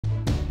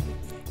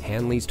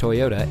Hanlees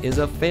Toyota is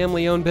a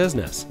family-owned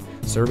business,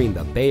 serving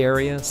the Bay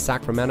Area,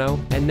 Sacramento,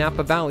 and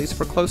Napa Valleys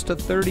for close to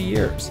 30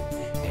 years.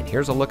 And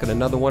here's a look at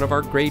another one of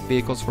our great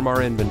vehicles from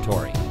our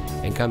inventory,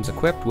 and comes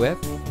equipped with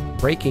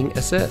braking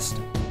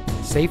assist,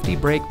 safety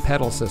brake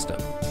pedal system,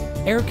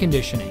 air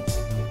conditioning,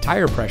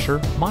 tire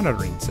pressure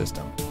monitoring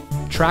system,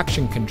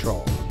 traction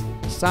control,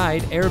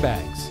 side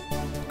airbags,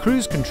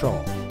 cruise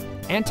control,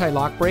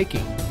 anti-lock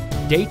braking,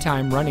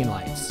 daytime running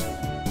lights,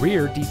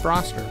 rear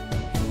defroster,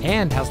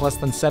 and has less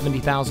than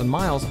 70,000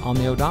 miles on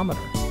the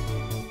odometer.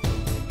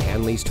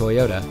 Hanlees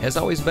Toyota has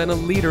always been a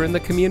leader in the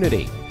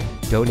community,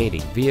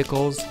 donating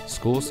vehicles,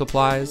 school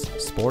supplies,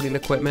 sporting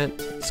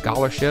equipment,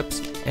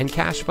 scholarships, and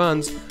cash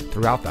funds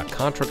throughout the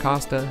Contra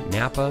Costa,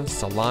 Napa,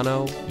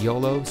 Solano,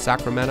 Yolo,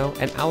 Sacramento,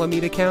 and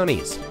Alameda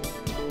counties.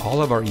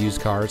 All of our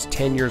used cars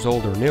 10 years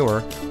old or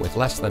newer with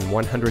less than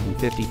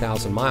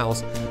 150,000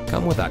 miles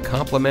come with a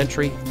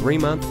complimentary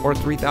 3-month or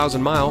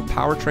 3,000-mile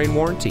powertrain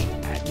warranty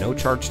at no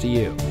charge to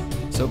you.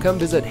 So come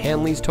visit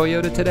Hanlees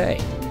Toyota today